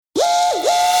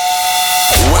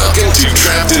to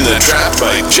Trapped in the Trap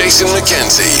by Jason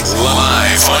Mckenzy,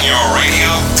 live on your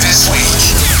radio this week.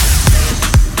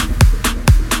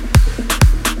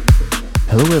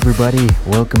 Hello everybody,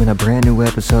 welcome in a brand new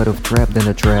episode of Trapped in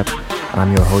the Trap.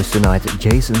 I'm your host tonight,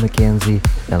 Jason Mckenzy,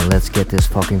 and let's get this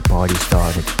fucking party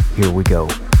started. Here we go.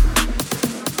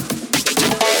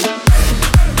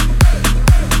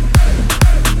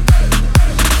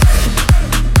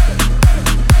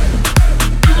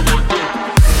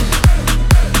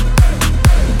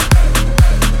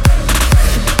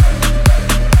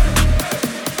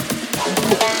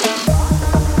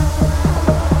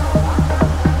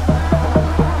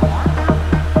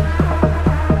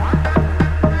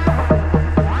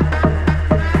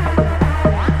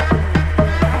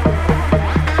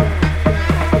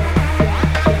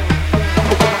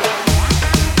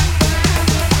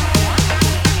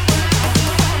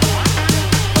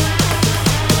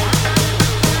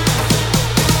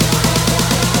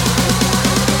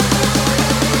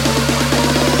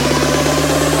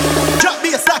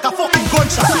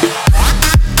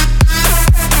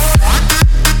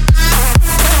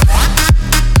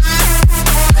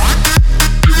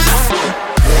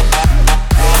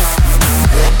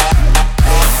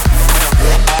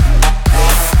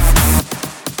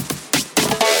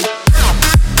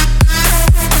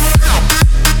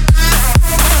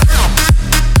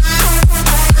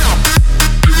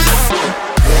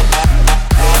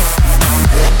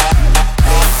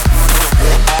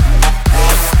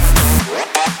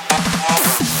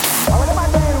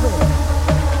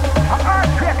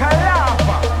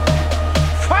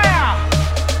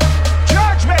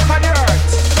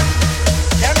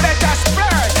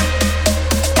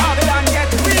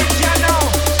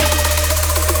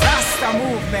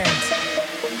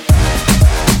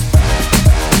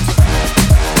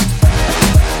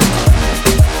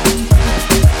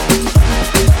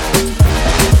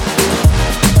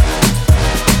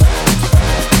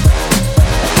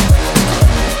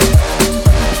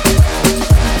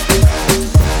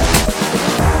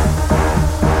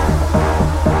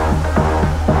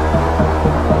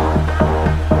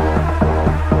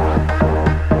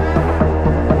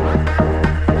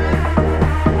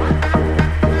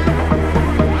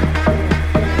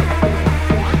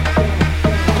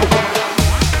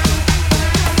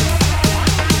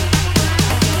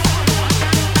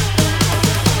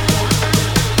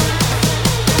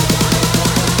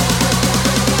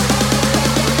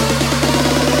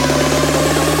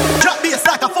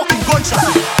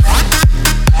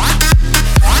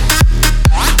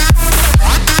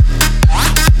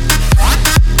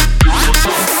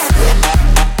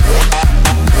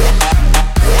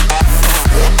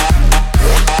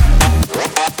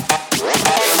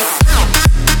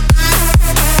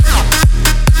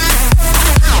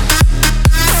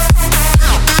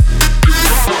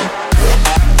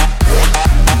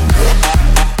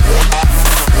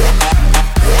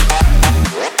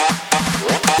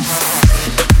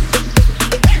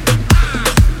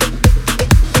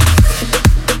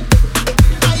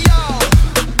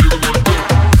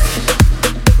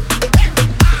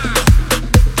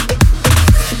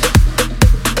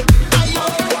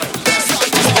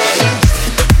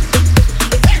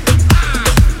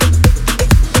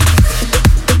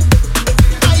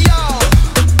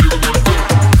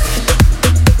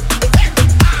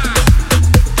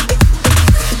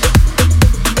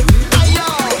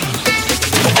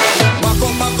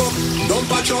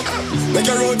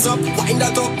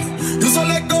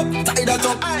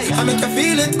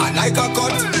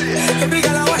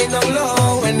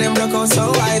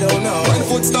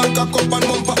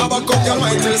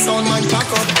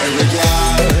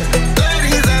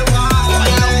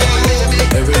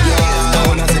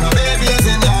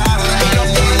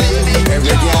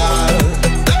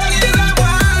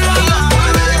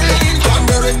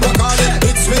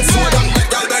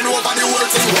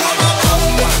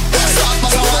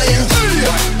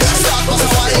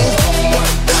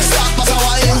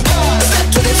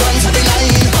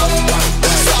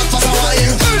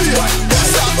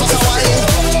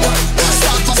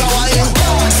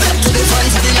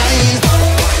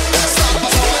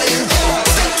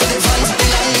 Step to the front of the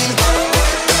line.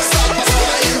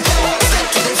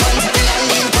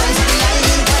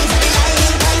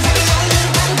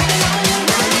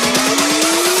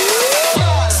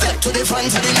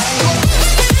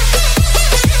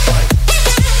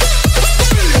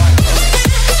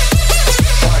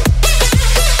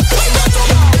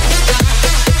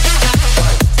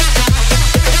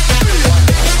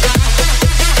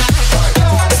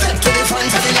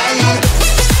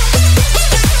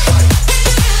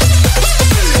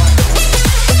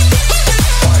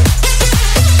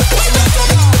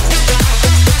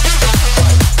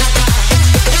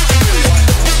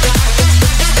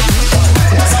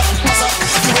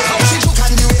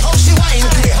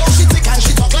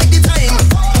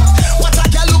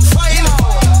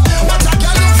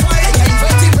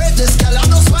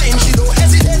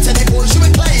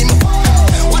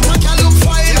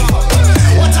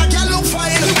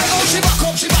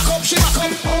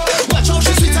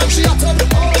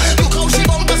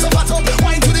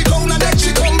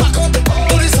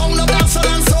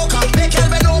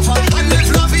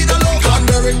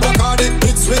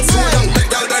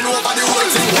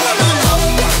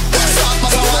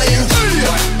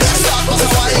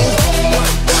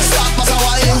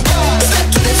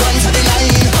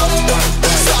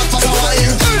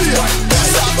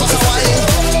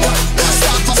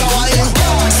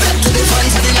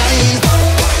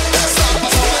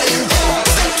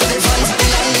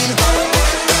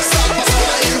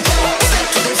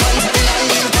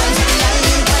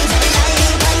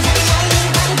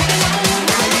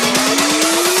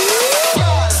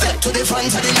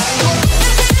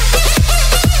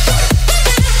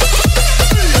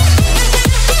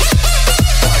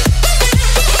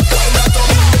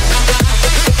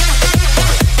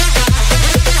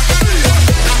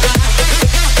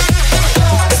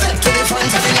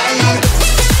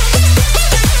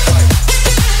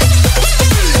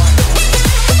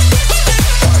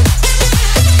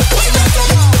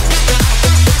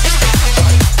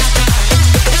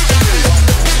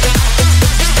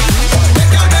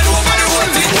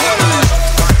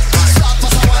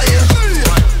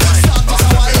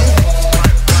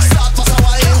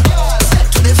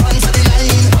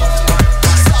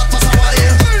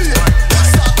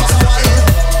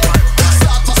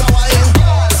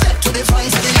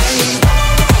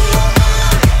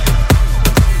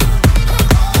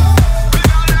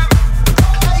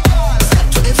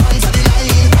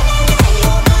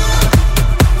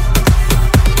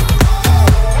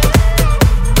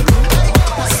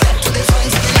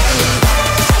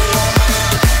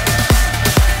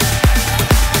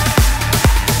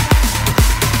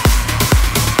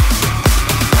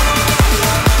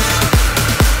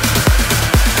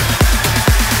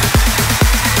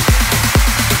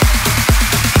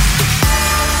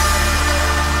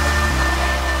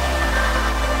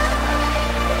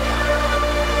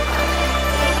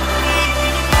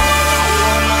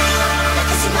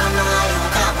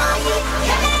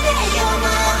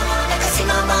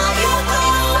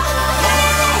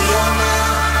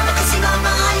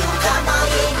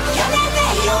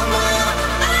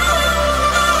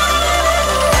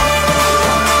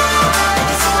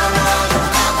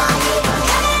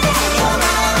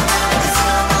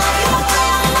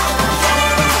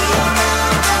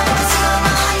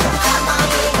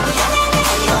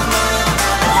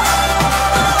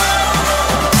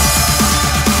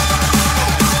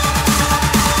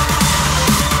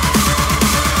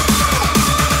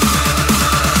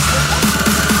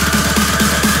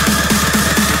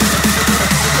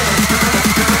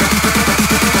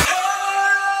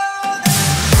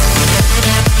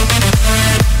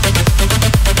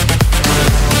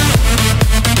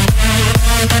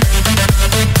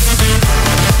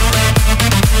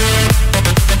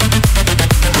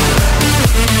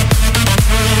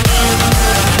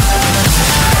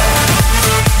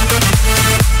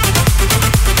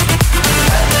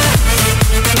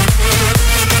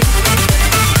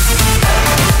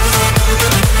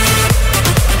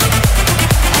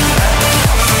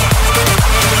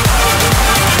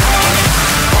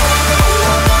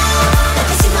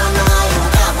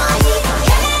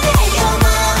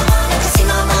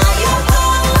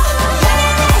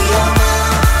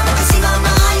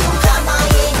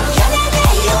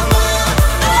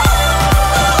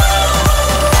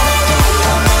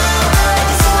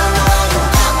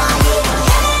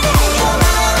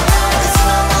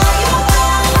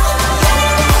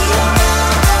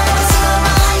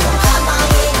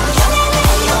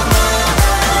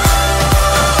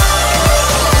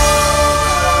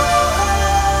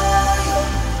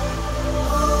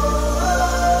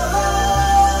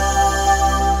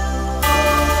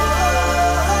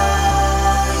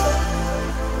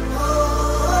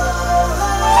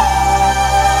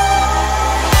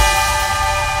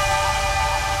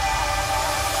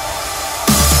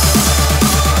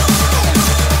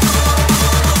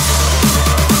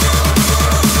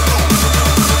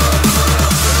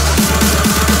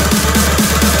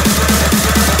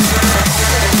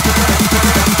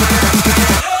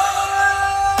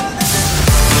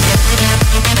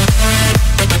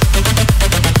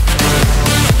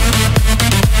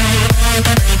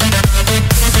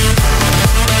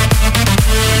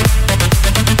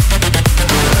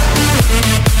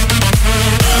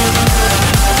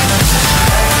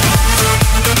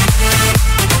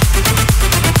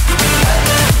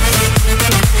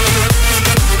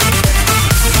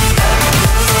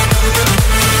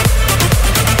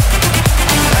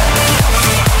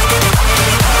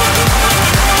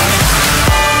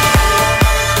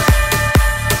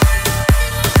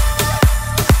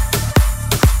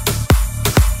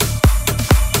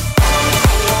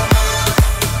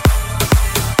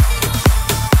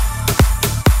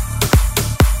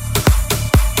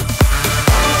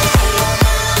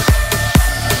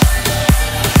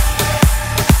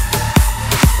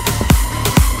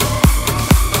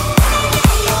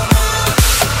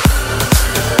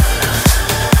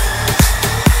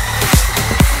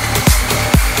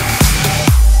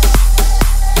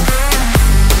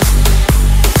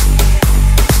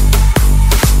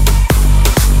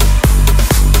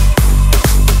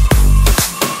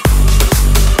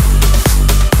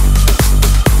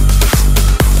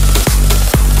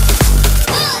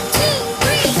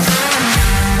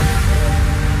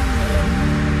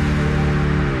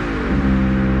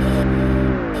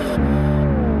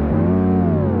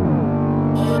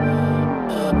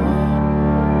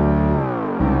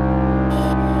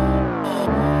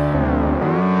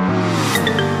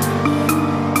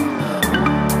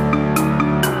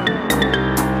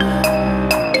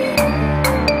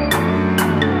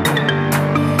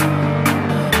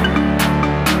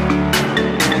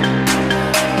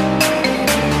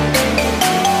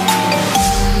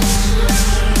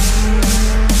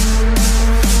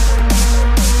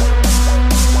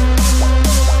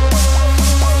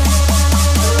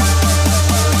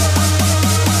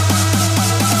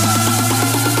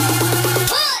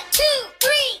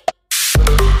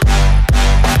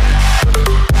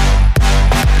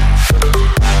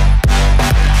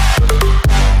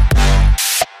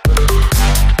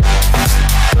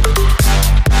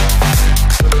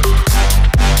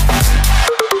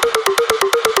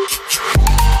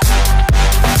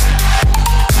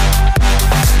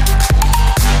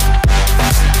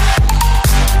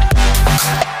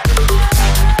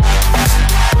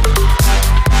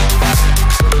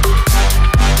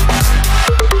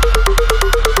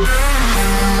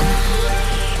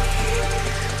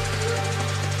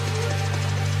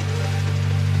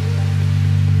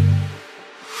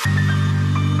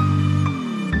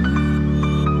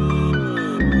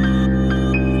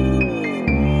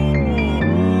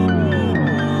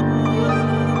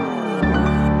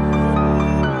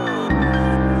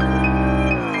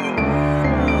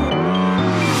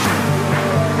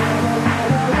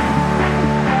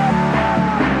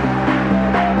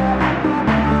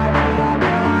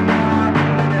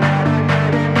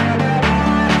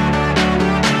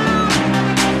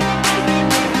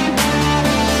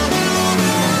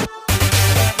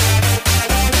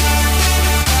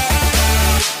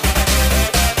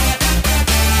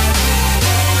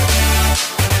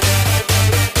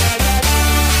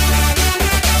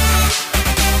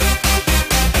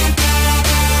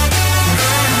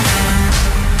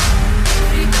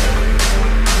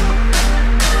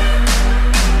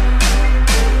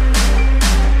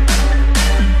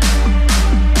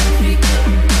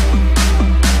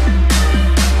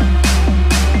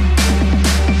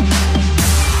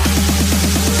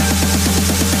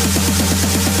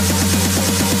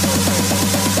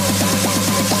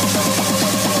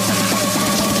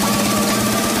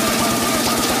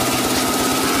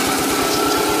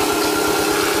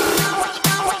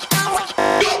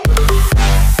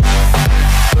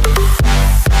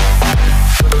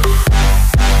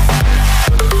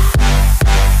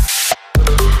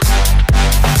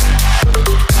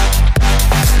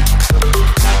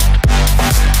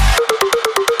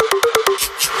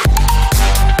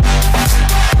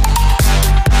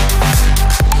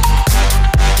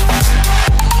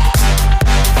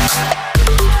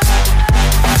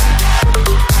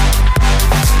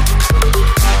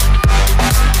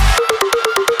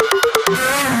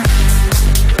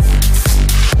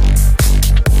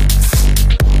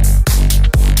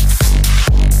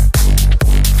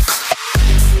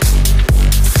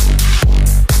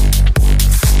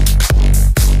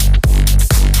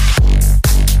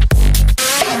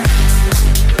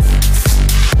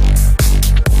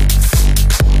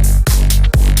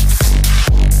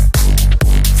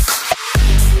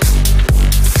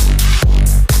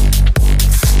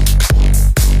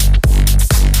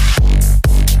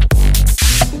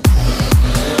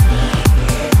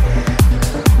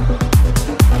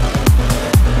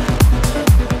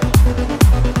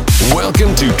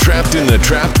 Trapped in the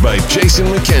Trapped by Jason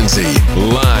Mckenzy,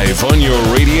 live on your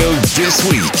radio this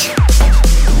week.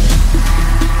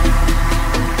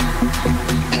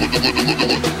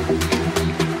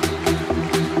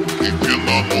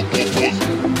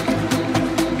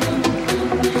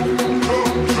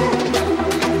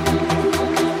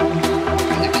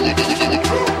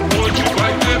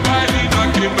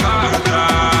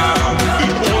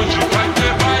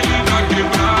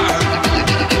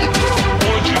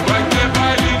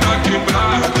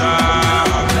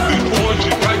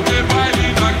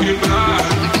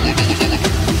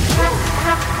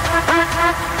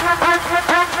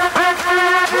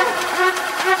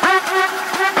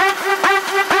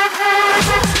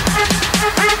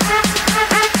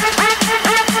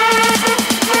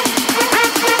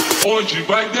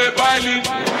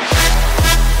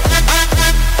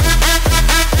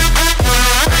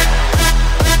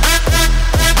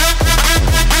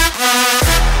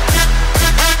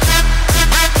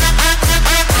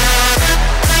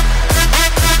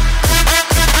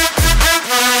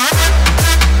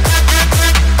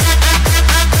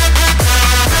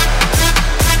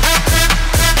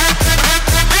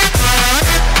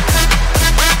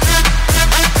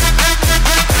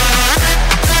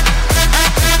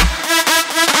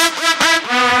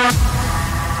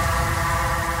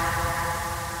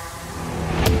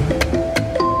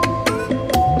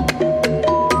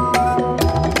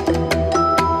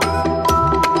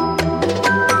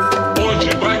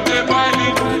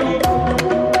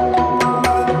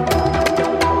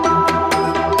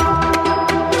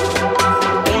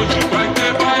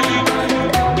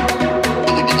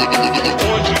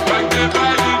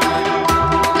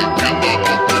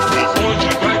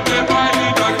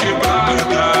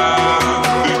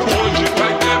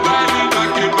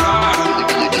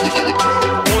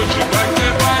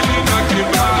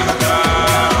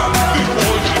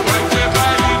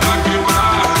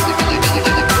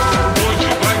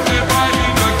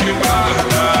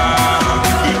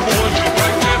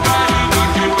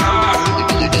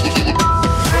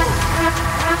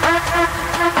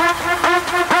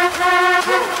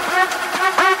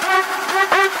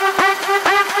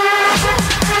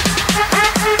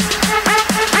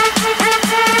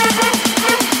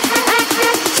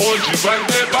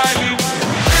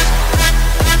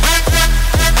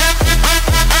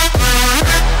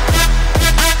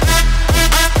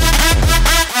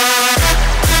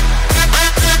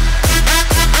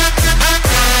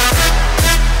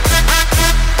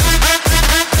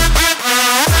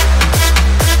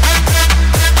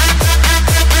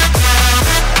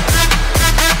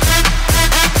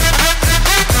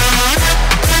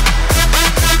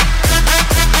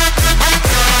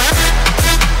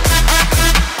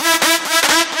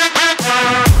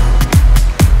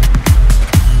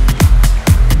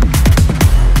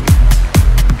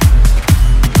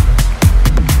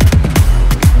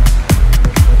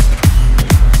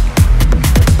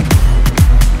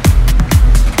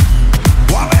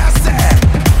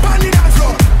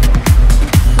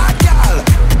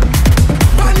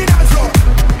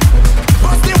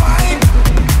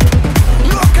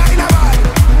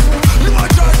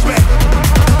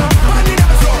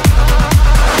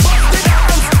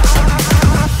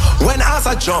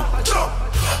 jump,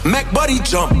 make body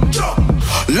jump.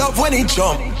 Love when it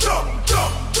jump.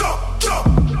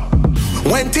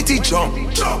 When titty jump,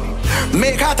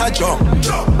 make heart a jump.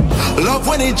 Love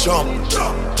when it jump.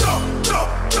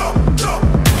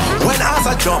 When ass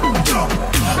a jump,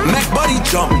 make body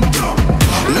jump.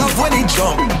 Love when it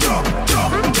jump.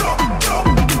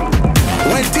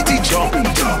 When titty jump,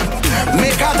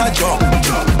 make heart a jump.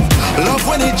 Love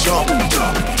when it jump.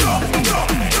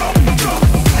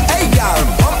 Hey girl,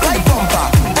 bump like bumper.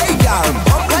 Hey girl,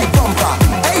 bump like bumper.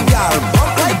 Hey girl,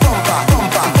 bump like bumper.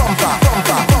 Bumper, bumper,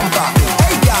 bumper, bumper.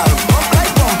 Hey girl, bump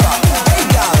like bumper. Hey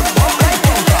girl, bump like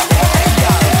bumper. Hey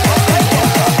girl, bump like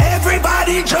bumper.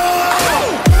 Everybody jump.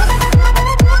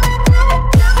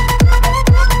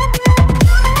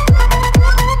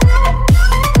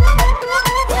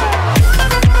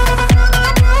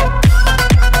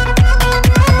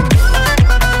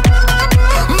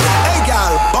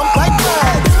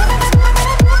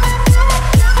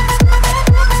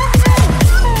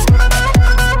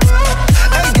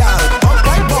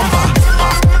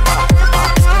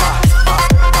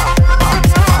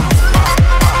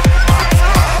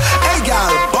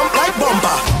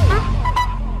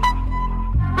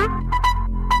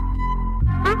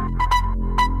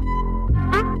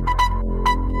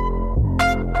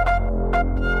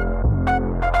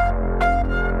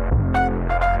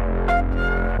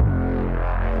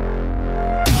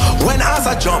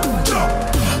 Jump,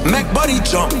 make body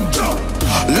jump.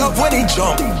 Love when it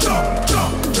jump.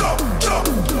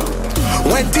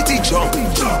 When titty jump,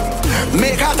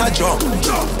 make heart a jump.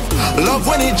 Love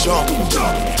when it jump.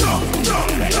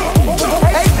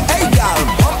 Hey, hey, girl,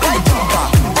 bump like bumper.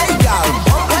 Hey, girl,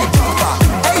 bump like bumper.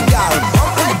 Hey, girl,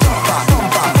 bump like bumper.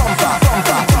 Bumper, bumper,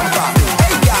 bumper, bumper.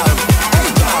 Hey, girl, hey,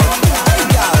 girl, hey,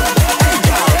 girl, hey,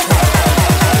 girl.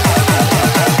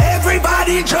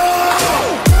 Everybody jump.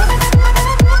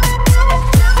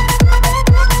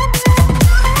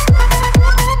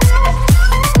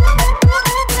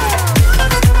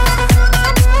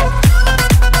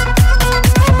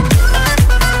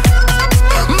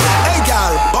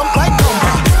 Bump like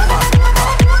bumper.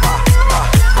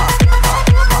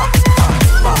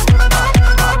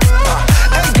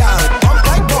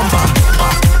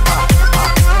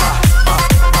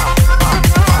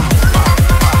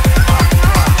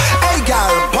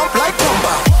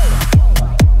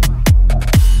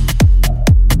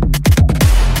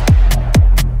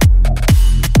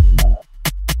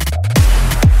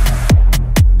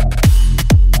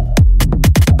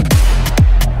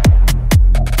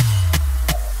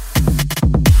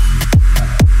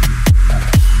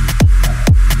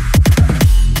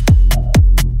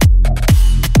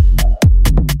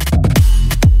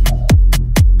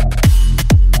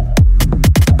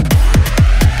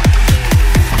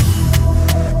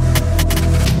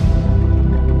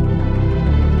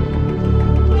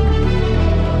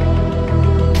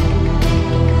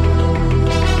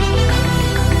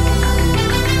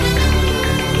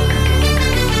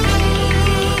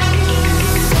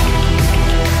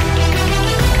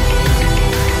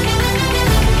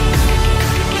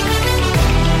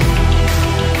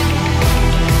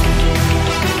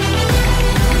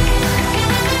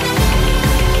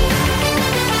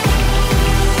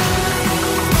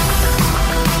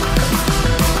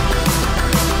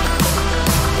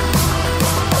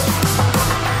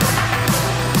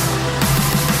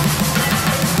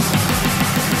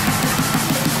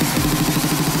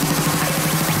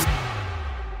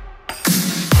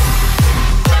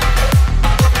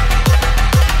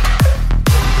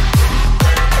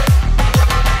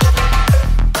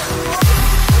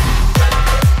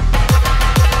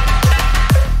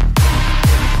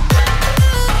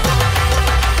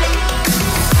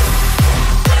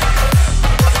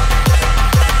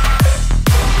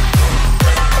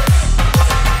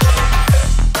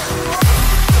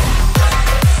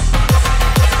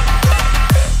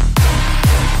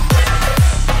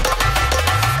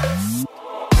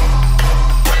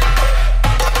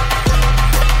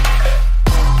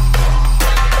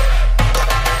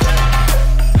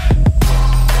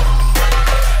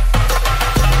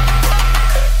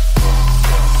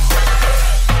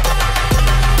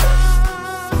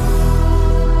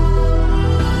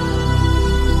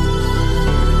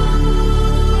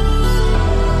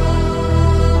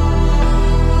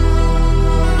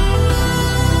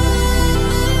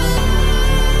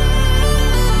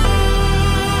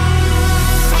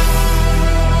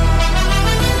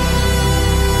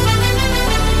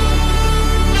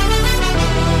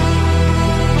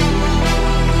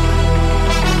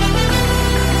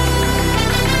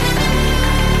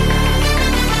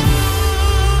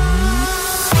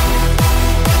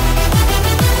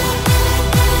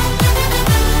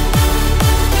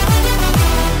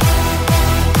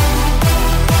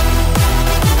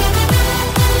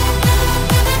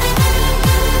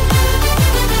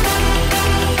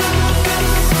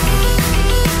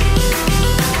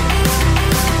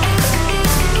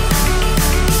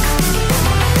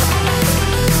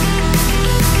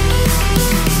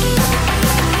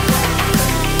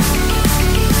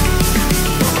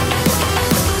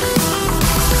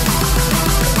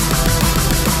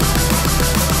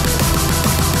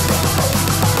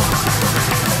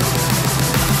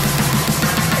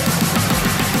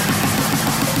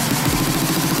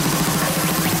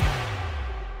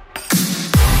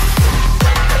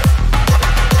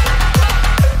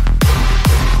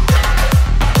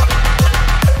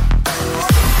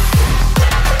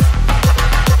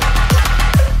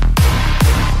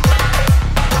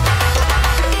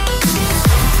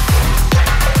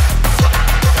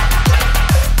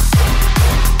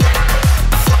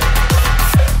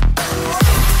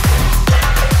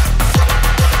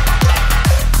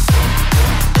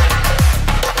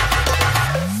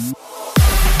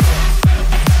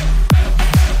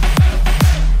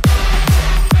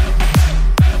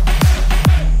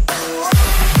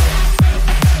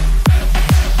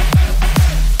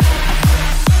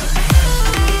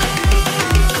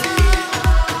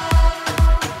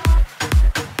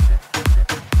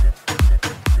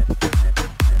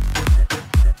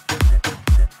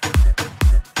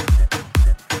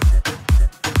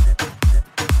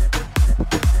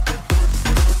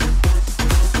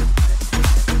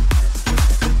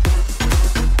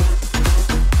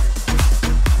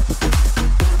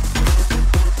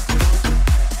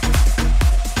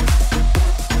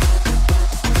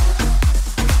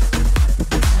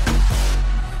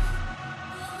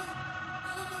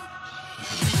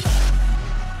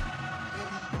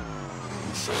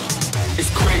 It's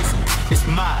crazy, it's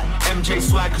mad. MJ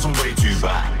swag cause I'm way too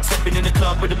bad. Stepping in the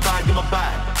club with a bag in my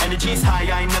bag. Energy's high,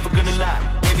 I ain't never gonna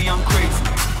lie. Maybe I'm crazy,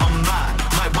 I'm mad.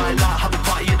 Might wild out, have a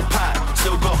party at the pad.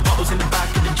 Still got bottles in the back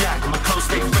of the jack. And my clothes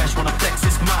stay fresh when I flex,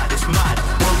 it's mad, it's mad.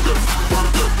 Work it,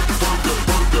 work it, work it,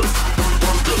 work it,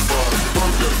 work it,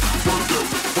 work it, work it,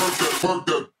 work it, work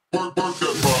it, work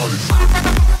that body.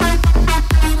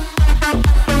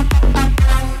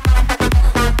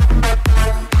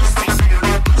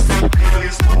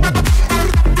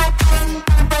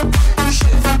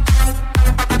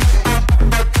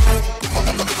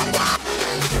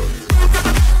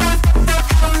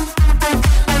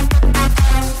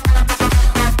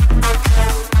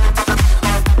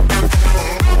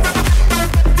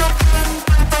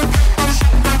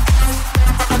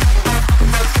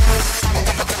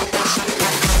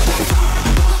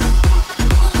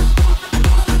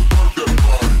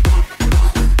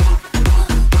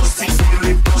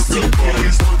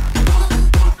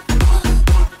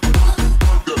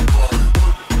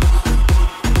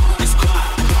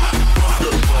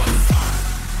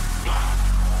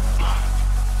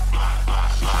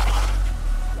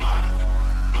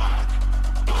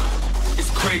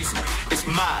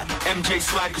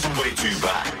 Swag cause I'm way too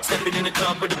bad. Stepping in the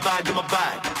club with a bag in my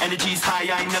bag. Energy's high,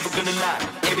 I ain't never gonna lie.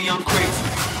 Maybe I'm crazy,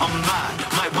 I'm mad.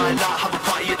 Might wild out, have a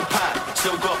party at the pad.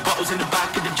 Still got bottles in the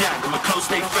back of the jack. And my clothes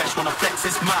stay fresh when I flex,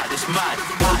 it's mad, it's mad.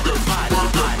 Mad, mad, mad,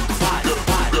 mad, mad, mad,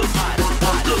 mad, mad,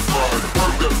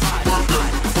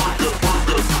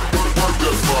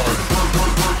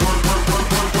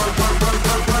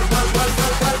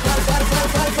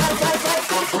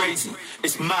 crazy,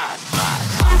 it's mad,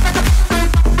 mad.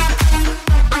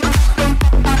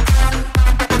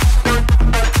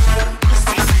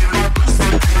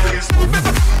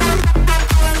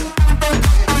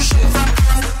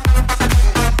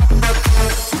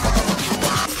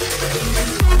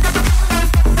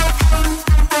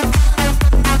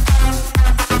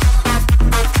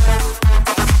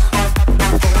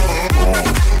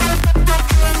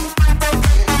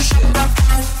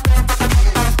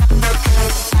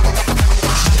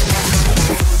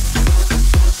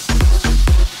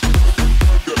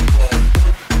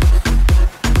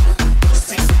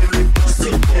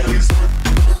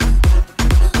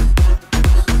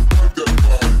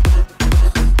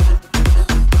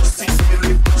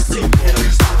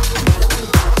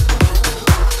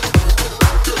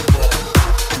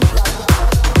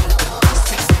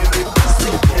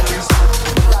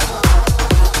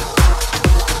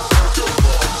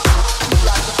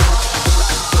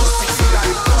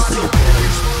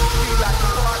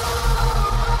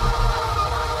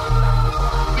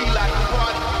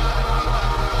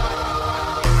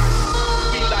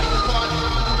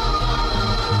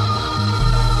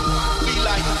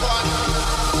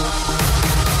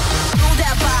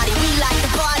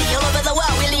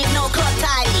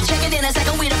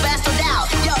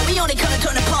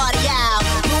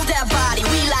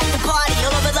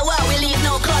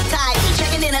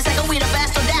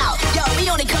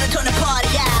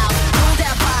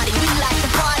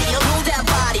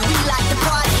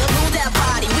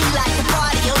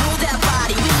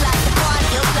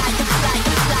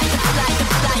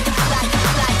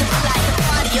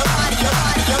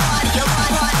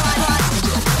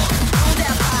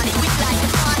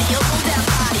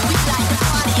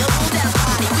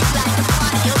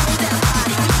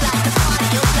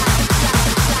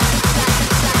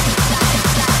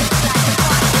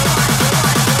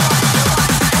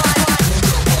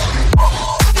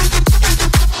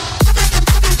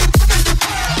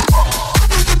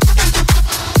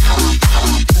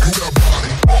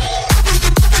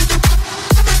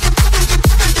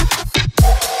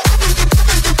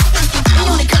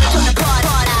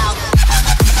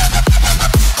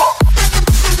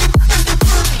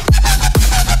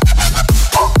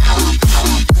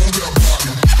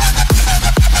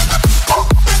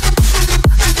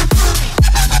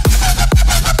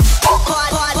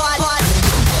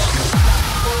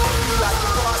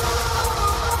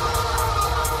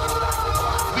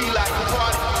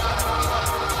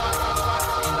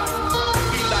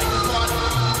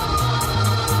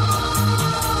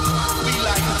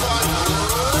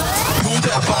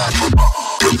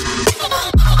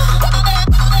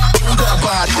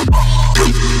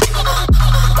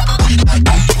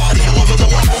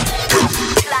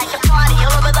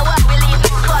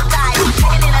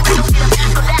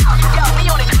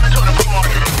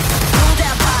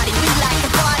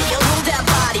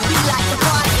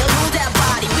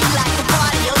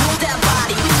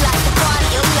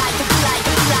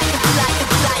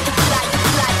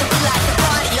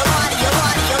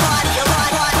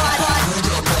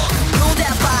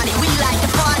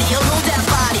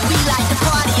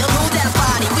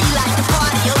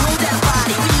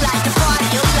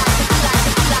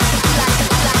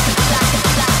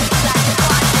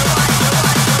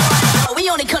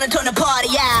 gonna turn the party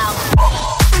out.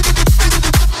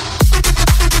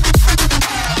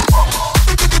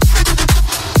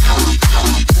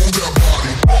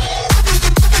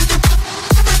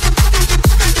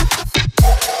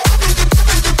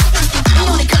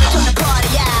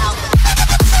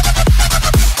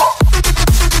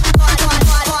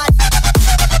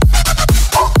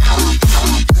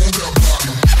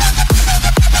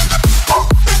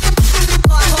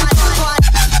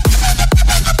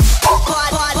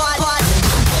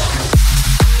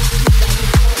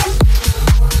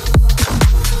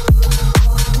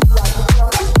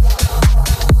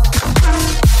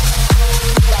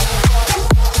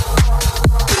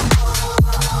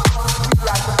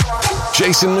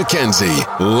 Jason Mckenzy,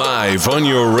 live on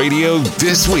your radio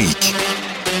this week.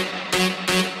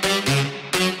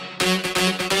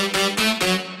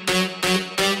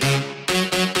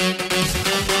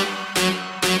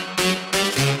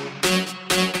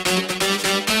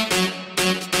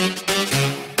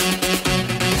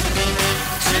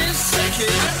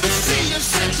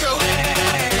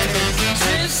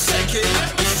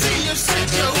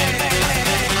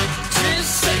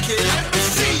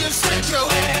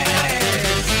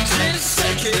 Just a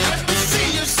second, let me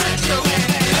see you set your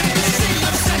hands.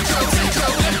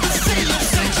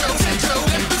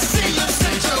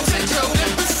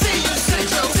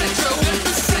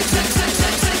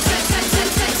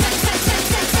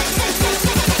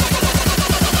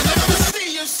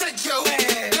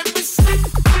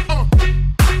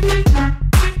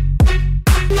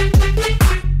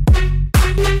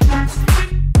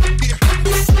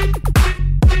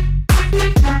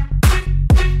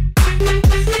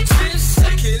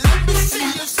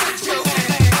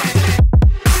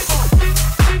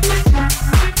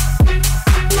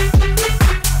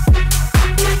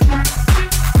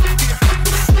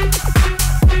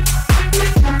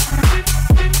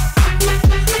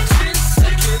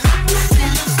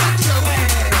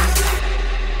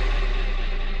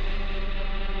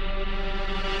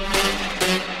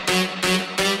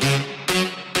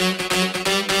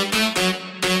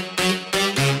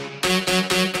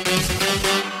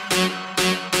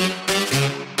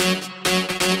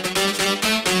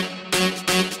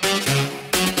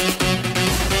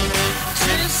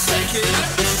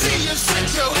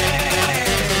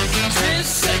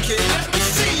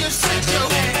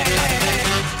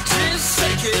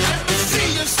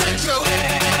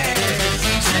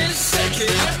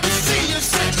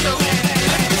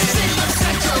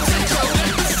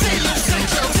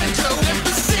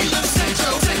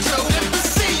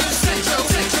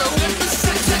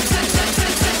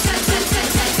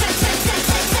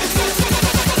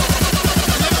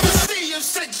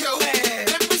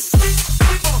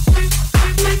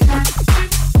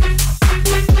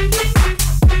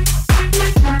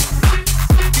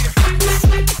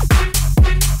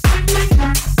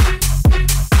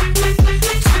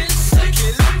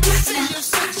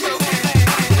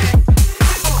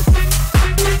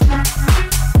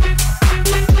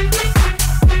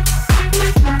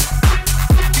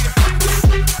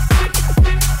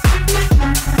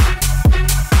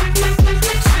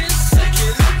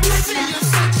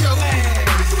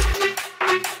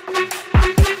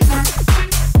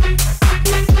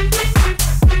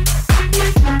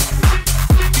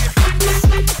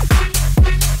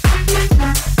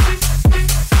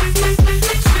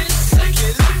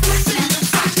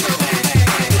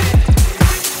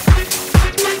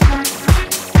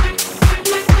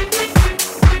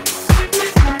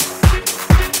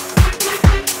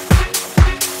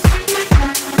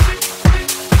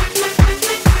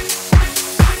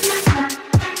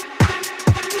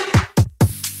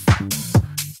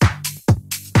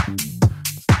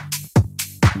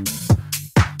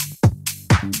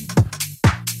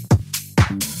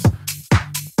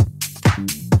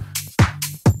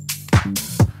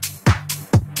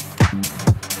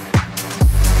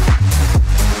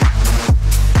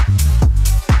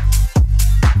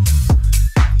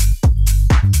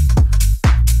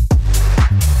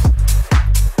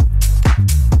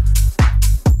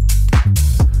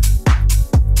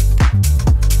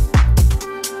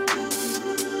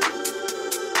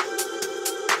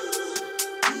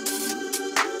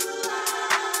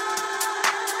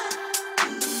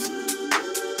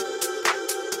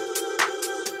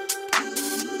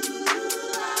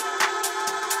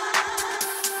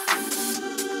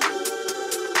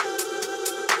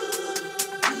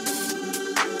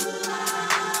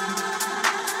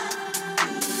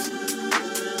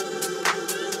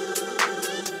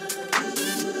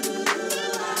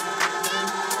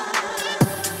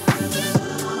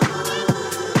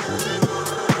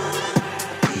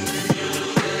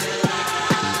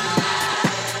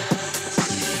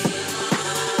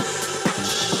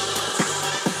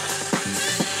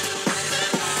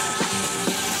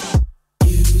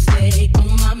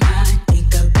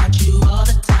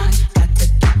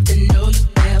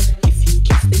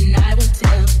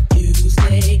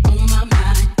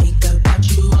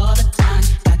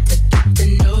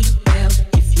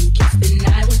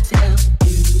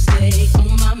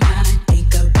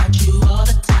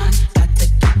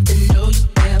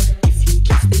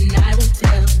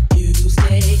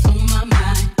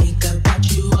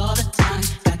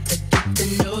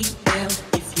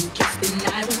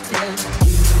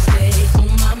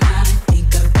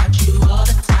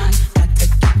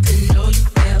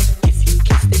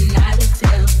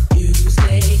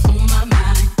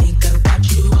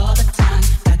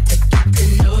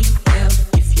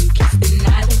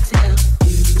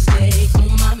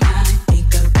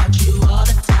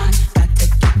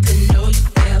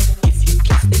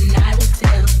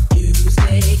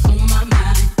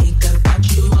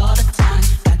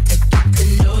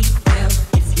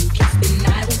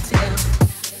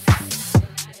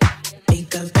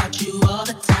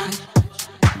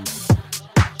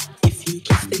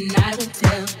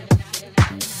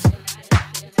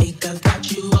 Think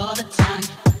about you all the time.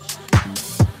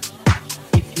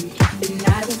 If you keep it,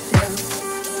 I will tell.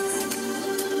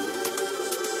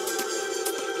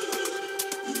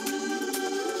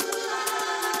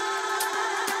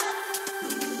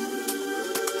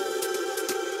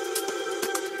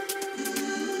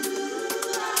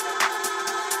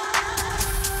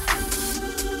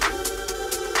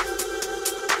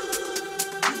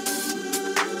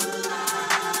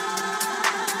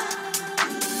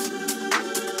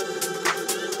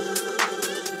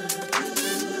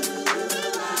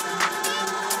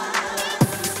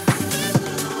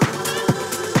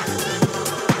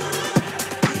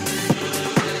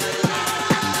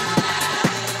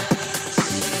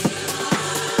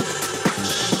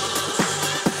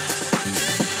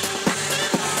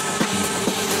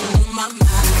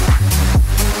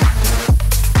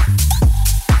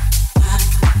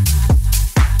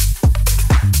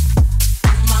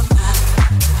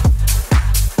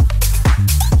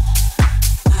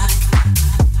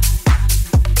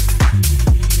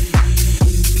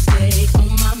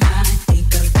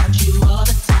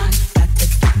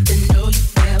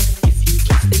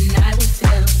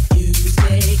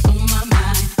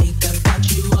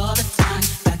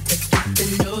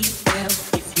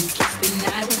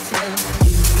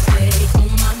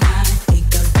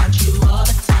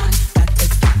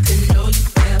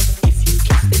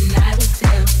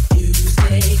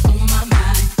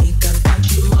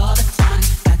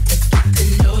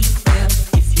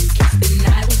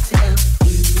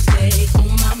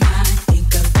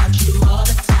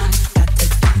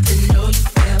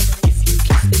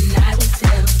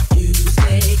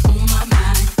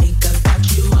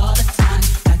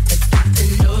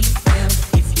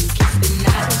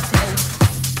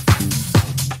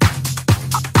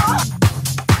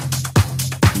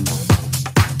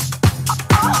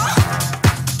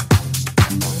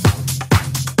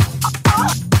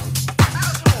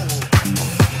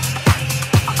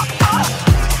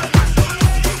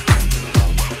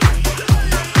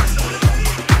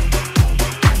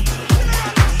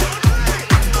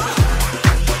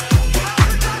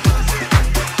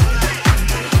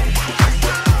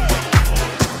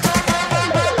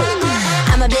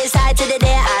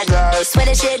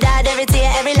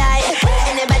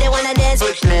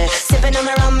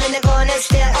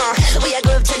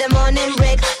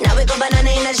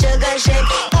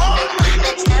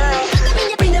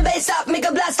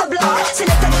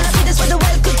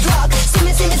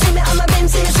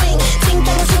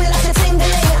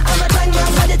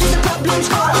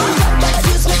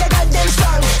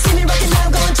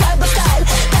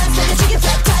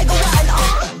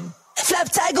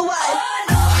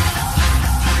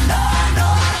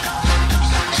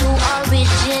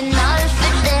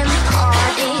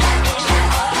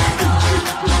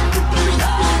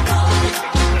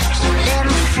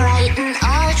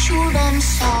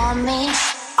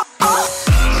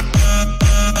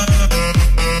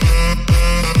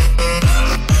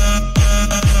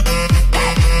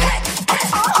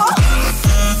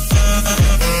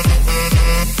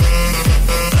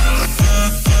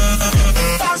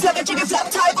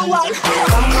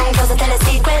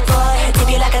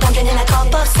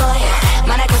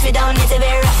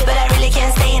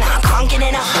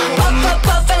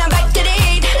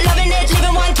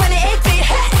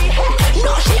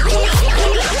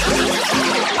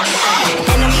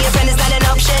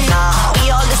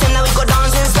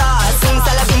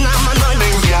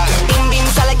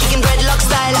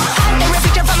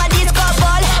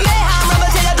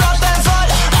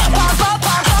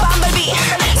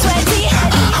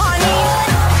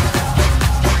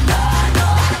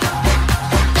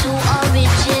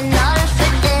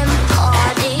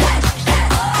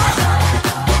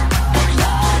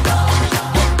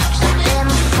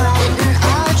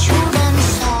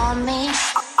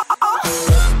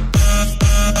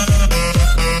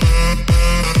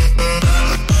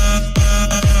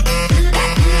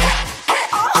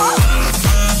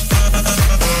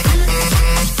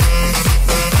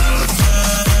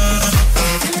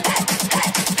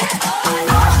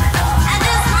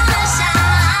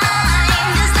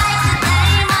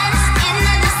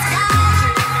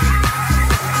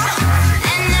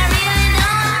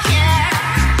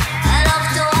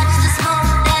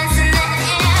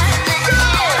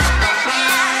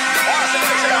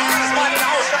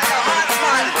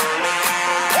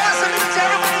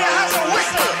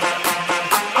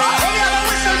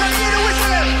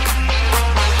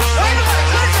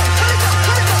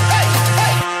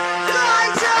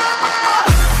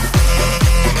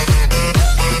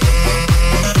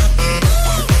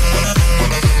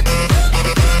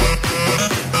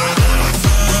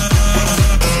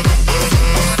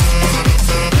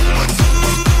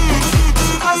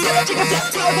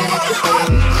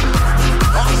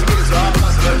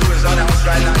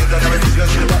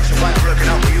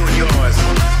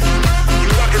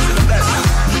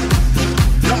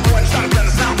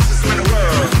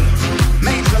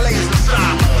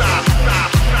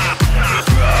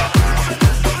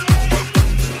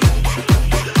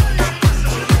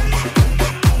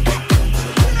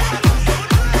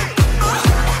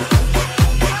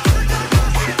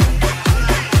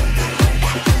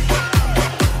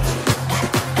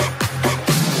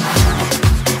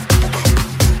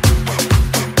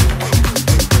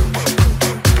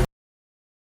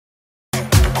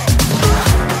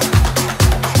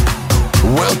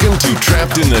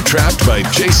 Trapped in the Trapped by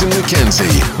Jason Mckenzy.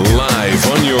 Live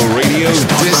on your radio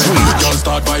this week. Girl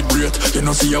start vibrate, you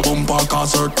know see a bumper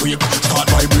cause earthquake. Start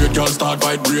vibrate, girl start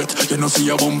vibrate, you know see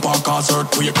a bumper cause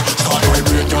earthquake. Start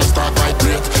vibrate, girl start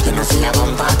vibrate, you know see a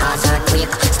bumper cause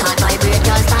earthquake. Start vibrate,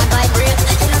 girl start vibrate,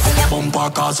 you know see a bumper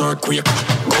cause earthquake.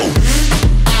 Go.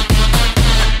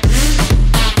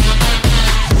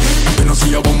 You know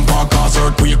see a bumper cause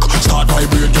earthquake. Start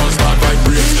vibrate, girl start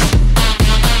vibrate.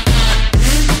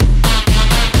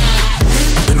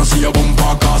 You know see a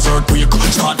bumper cause earthquake.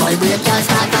 Start vibrate, girl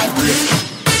start vibrate.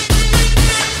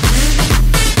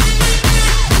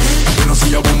 You know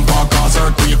see a bumper cause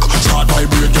earthquake. Start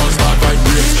vibrate, girl start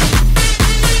vibrate.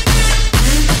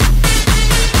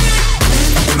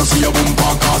 You know see a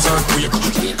bumper cause earthquake.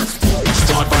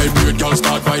 Start vibrate, girl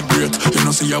start vibrate. You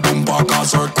know see a bumper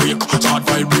cause earthquake. Start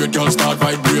vibrate, girl start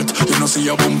vibrate. You know see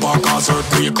a bumper cause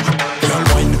earthquake. Girl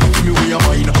wine, give me where you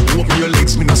mine. Open your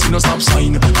legs, me no see no stop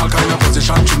sign. All kind of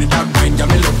position, Trinidad wine. Yeah,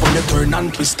 me love when you turn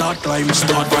and twist, start climb.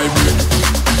 Start vibrate.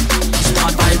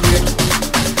 Start vibrate.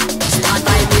 Start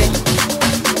vibrate.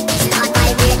 Start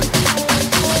vibrate.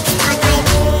 Start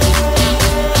vibrate.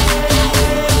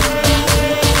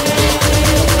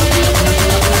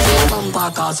 Bumper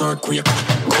cause earthquake.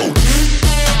 Go.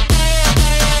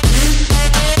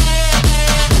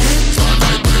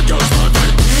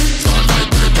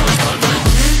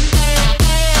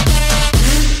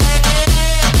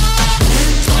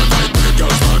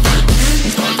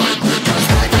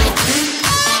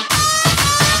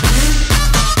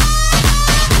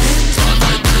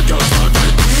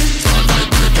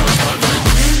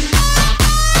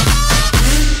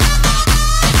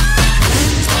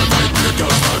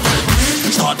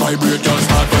 Vibrate, girl,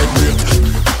 start vibrate.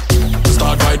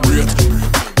 Start vibrate.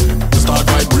 Start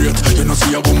vibrate. You know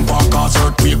see a bumper cause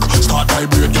earthquake. Start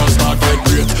vibrate, girl, start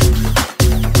vibrate.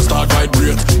 Start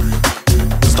vibrate.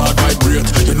 Start vibrate.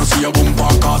 You know see a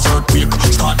bumper cause earthquake.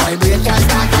 Start vibrate, girl,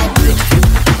 start vibrate.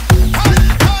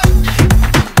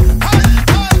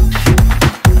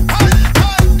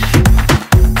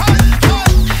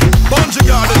 Bungee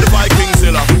guard and the Viking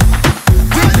Zilla.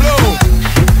 Diplo.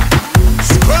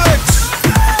 Skrillex.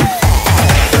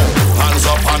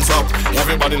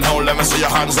 Everybody in hole, let me see your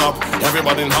hands up.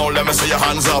 Everybody in hole, let me see your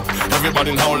hands up.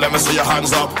 Everybody in hole, let me see your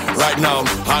hands up. Right now,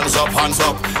 hands up, hands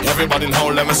up. Everybody in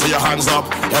hole, let me see your hands up.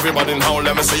 Everybody in hole,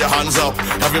 let me see your hands up.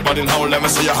 Everybody in hole, let me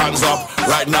see your hands up.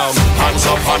 Right now, hands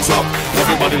up, hands up.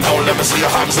 Everybody in hole, let me see your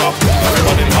hands up.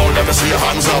 Everybody in hole, let me see your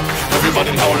hands up. Everybody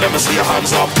in hole, let me see your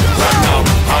hands up. Right now,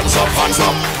 hands up, hands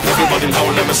up. Everybody in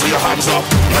hole, let me see your hands up.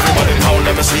 Everybody in hole,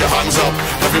 let me see your hands up.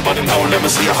 Everybody in hole, let me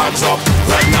see your hands up.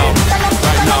 Right now,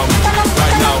 right now.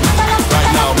 Right now,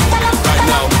 right now, right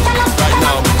now, right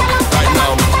now, right now, right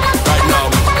now, right now,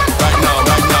 right now,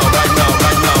 right now, right now,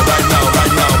 right now,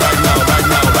 right now, right now, right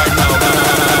now, right now, right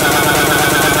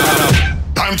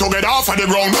now. Time to get off of the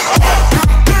ground.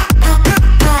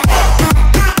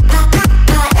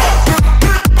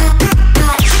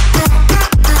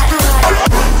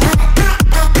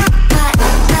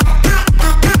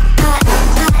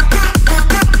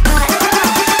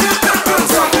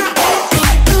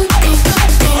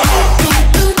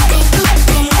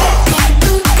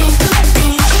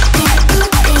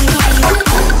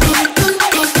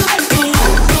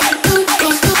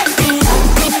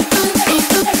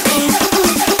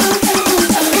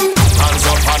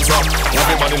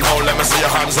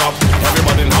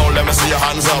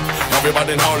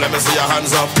 Everybody in hole, let me see your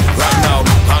hands up. Right now,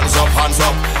 hands up, hands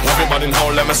up. Everybody in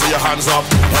hole, let me see your hands up.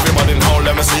 Everybody in hole,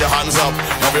 let me see your hands up.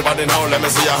 Everybody in hole, let me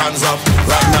see your hands up.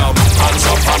 Right now, hands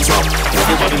up, hands up.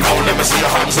 Everybody in hole, let me see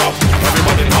your hands up.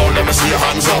 Everybody in hole, let me see your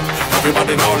hands up.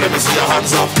 Everybody in hole, let me see your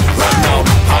hands up. Right now,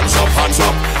 hands up, hands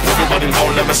up. Everybody in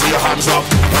hole, let me see your hands up.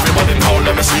 Everybody in hole,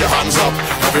 let me see your hands up.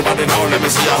 Everybody in hole, let me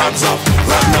see your hands up.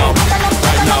 Right now,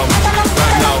 right now,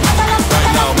 right now, right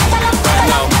now, right now, right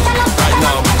now.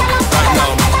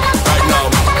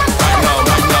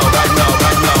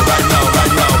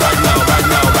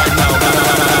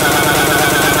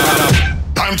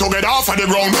 Time to get off of the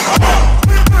ground.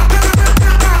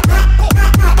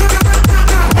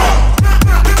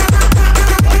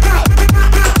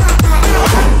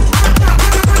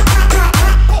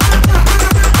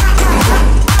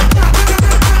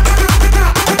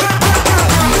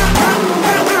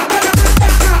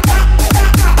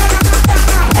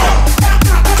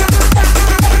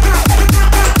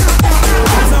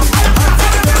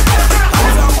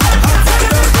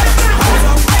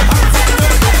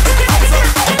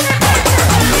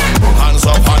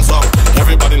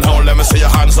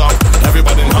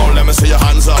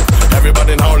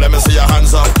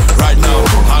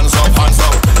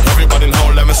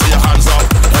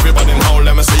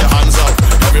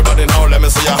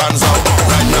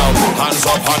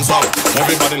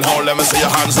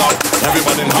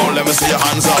 let me see your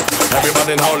hands up.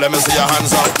 Everybody in hole, let me see your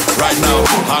hands up. Right now,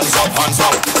 hands up, hands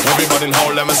up. Everybody in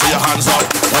hole, let me see your hands up.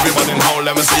 Everybody in hole,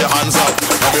 let me see your hands up.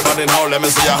 Everybody in hole, let me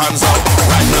see your hands up.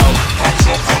 Right now, hands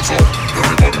up, hands up.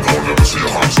 Everybody in hole, let me see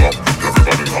your hands up.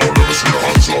 Everybody in hole, let me see your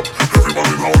hands up. Everybody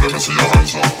in hole, let me see your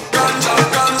hands up. Ganja,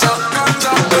 ganja,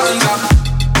 ganja, ganja.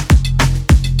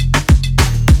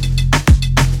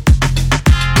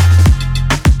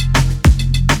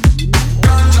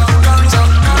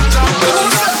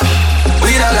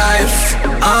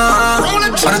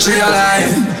 Wanna treat your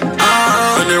life.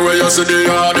 Anyway, you see the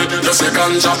yard, you say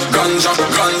ganja, ganja,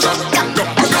 ganja,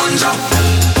 ganja.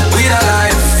 We the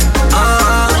life.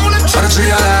 Wanna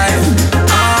treat your life.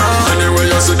 Anyway,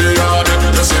 you see the yard,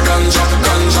 you say ganja,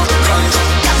 ganja, ganja.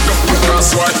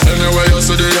 That's why. Anyway, you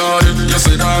see the yard, you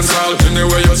see dancehall.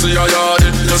 Anyway, you see your yard,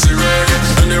 you see reggae.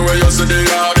 Anyway, you see the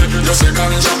yard, you see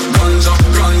ganja, ganja,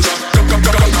 ganja, ganja,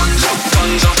 ganja,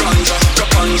 ganja, ganja,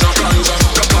 ganja, ganja,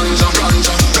 ganja,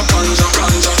 ganja.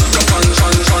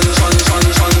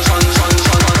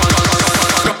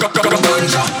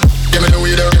 Give me the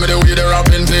weed,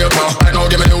 rapping paper. I know,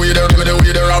 give me the weed,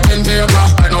 rapping paper.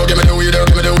 I know, give me the weed,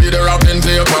 rapping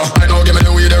paper. I know, give me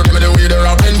the weed,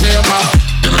 rapping paper.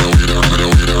 Give me the weed,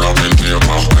 rapping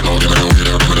paper. I know, give me the weed,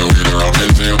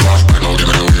 rapping paper. I know, give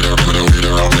me the weed,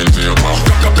 rapping paper.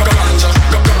 Ganja, ganja.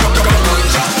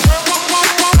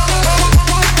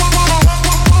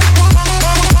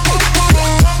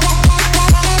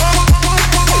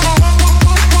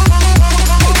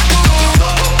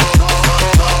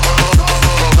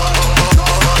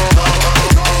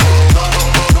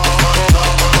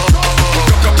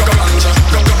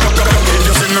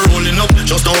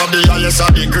 Just now have the highest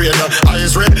of the grade.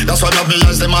 Eyes red, that's why I have me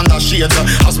eyes them under shades.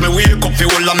 As me wake up, feel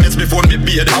all the mess before me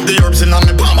bathe. Have the herbs in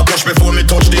me palm, I push before me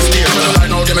touch this stage. I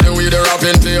know, give me the weed,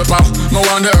 rapping paper. No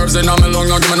want the herbs in my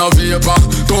lung, no give me no vapor.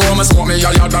 Two me smoke me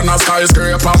higher than a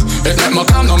skyscraper. It make me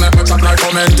calm, no make me chat like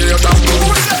commentator.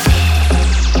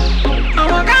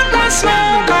 I'm a ganja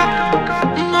smoker.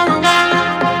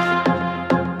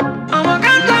 I'm a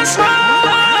ganja smoker.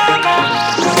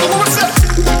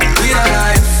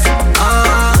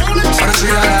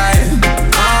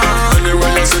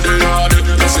 Anyway, you see the yard,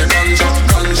 you say ganja,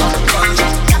 ganja, ganja,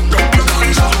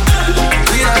 ganja.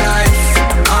 We are life,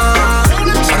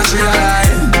 wanna see your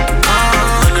life.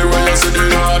 Anyway, you see the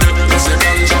yard, you say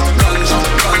ganja, ganja,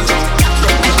 ganja,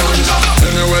 ganja.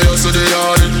 Anyway, you see the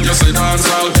yard, you say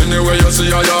dancehall. Anyway, you see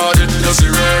your yard, you see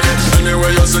reggae.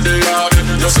 Anyway, you see the yard,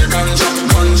 you say ganja,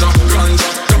 ganja, ganja,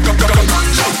 ganja,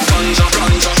 ganja, ganja,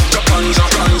 ganja, ganja, ganja,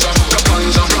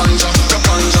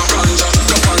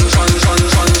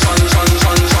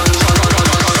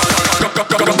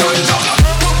 ganja, ganja.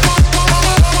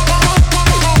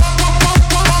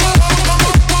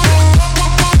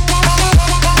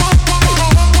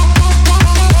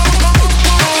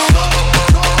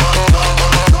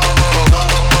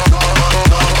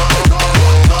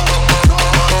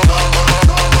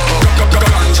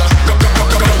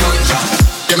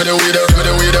 Give me the weed,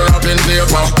 rapping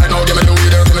paper. I know, give me the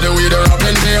weed,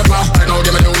 rapping paper. I know,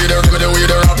 give me the weed,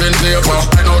 rapping paper.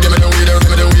 I know, give me the weed,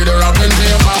 rapping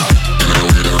paper. Give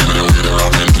me the weed,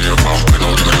 rapping paper. I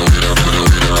know, give me the weed,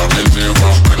 rapping paper.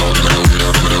 I know, give me the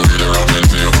weed, rapping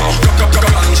paper.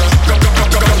 Ganja,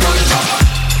 ganja.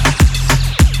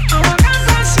 I'm a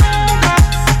ganja smoker.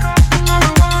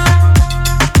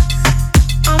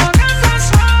 I'm a ganja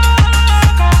smoker.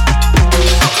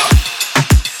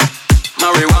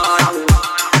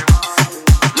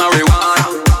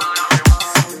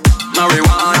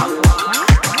 Marijuana.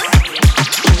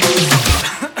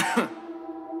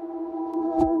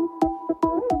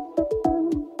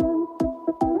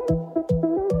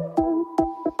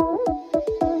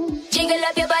 Jingle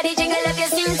up your body, jingle up your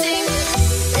sing sing.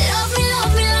 Love me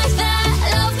like that.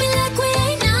 Love me like we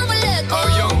ain't never let go.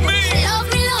 Love me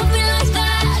like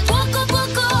that. Poco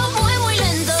poco, muy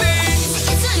lento.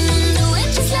 It's on the way,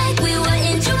 just like we were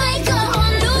in Jamaica or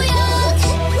New York.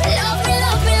 Love me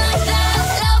like that.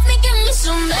 Love me, give me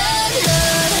some bad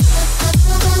love.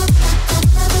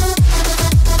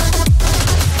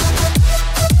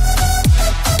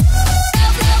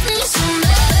 Love me some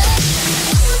bad.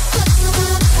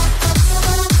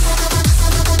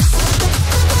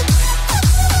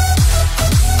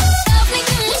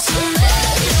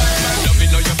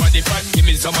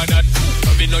 Some of that,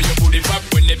 loving how your booty pop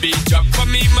when the beat drop. For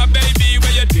me, my baby,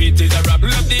 where your tweet is a rap.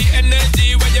 Love the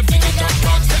energy when you fling it up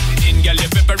rock. In girl, you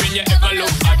pepper in you ever look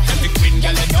hot. And the queen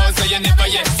girl, you know so you never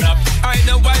yet stop. I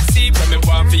know I see when me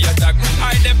want for your attack.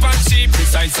 I depend she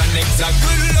precise and exact.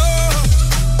 Good lord,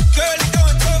 girl, you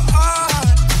going so hard.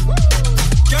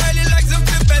 Girl, you like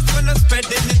something best when I'm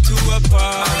spreading it to a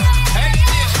bumper. Hey,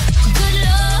 Good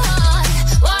Lord,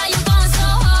 why you going so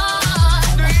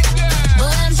hard?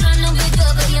 Boy, I'm trying to be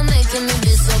good, but you're making me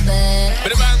be so bad.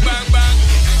 bang, bang, bang.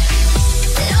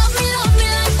 Love me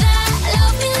like that.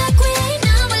 Love me like we ain't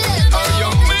never let go. Oh, yo,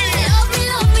 me. Love me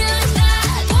like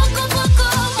that. Poco, poco,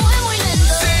 muy, muy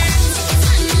lento.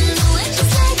 And do it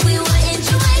just like we were in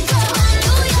Jamaica.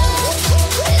 Do ya?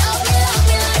 Love me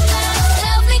like that.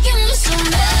 Love me, give me some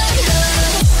bad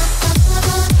love.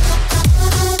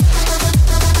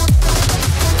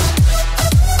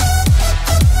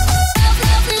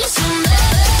 Love me some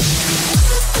bad.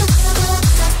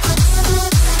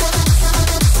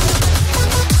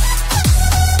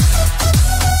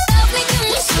 Love me, give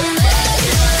me some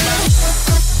bad.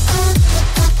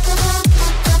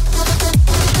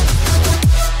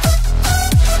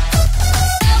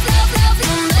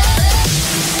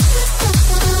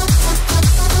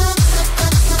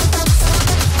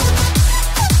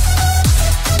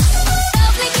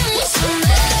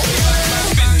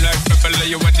 Spin like propeller,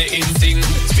 you want the in thing.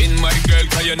 Spin my girl,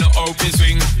 cause you know how to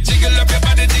swing. Jiggle up your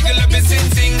body, jiggle up your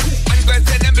sing.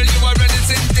 Unquestionable, you are running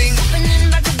sing thing. Opening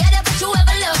back together, but you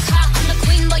ever look hot. I'm the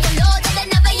queen, but you know that I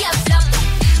never yet flop.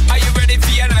 Are you ready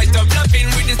for your night of loving?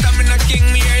 With the stamina king,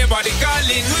 me hear your body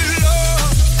calling.